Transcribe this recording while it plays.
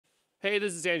Hey,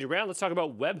 this is Andrew Brown. Let's talk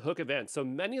about webhook events. So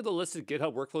many of the listed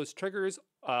GitHub workflows triggers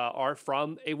are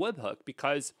from a webhook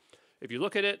because if you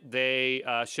look at it, they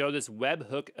show this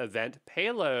webhook event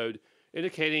payload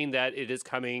indicating that it is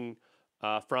coming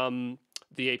from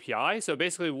the API. So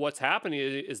basically what's happening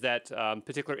is that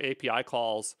particular API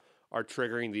calls are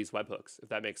triggering these webhooks, if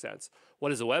that makes sense.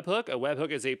 What is a webhook? A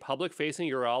webhook is a public-facing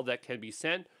URL that can be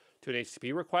sent to an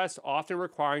HTTP request, often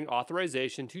requiring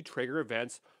authorization to trigger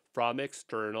events from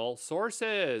external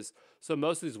sources. So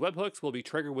most of these webhooks will be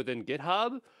triggered within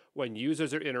GitHub when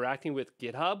users are interacting with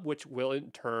GitHub, which will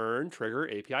in turn trigger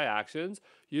API actions.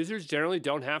 Users generally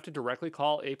don't have to directly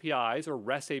call APIs or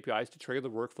REST APIs to trigger the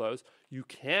workflows. You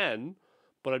can,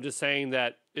 but I'm just saying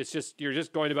that you're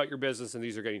just going about your business and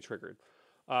these are getting triggered.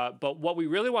 But what we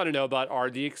really want to know about are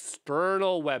the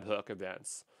external webhook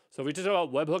events. So if we just talk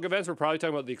about webhook events, we're probably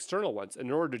talking about the external ones. And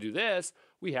in order to do this,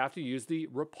 we have to use the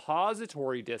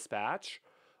repository dispatch.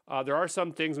 There are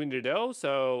some things we need to know.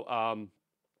 So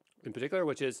in particular,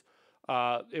 which is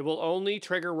it will only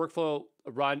trigger workflow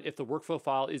run if the workflow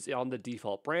file is on the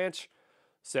default branch.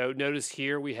 So notice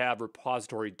here we have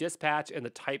repository dispatch, and the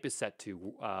type is set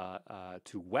to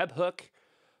webhook.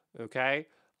 Okay.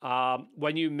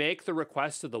 When you make the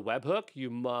request to the webhook, you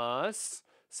must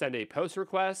send a post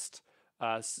request,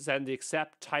 send the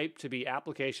accept type to be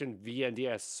application VND,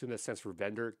 I assume that stands for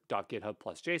vendor.github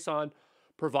plus JSON,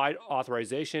 provide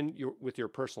authorization with your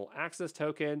personal access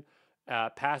token,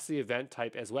 pass the event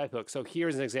type as webhook. So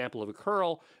here's an example of a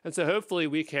curl. And so hopefully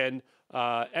we can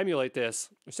simulate this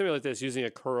using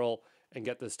a curl and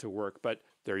get this to work. But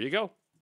there you go.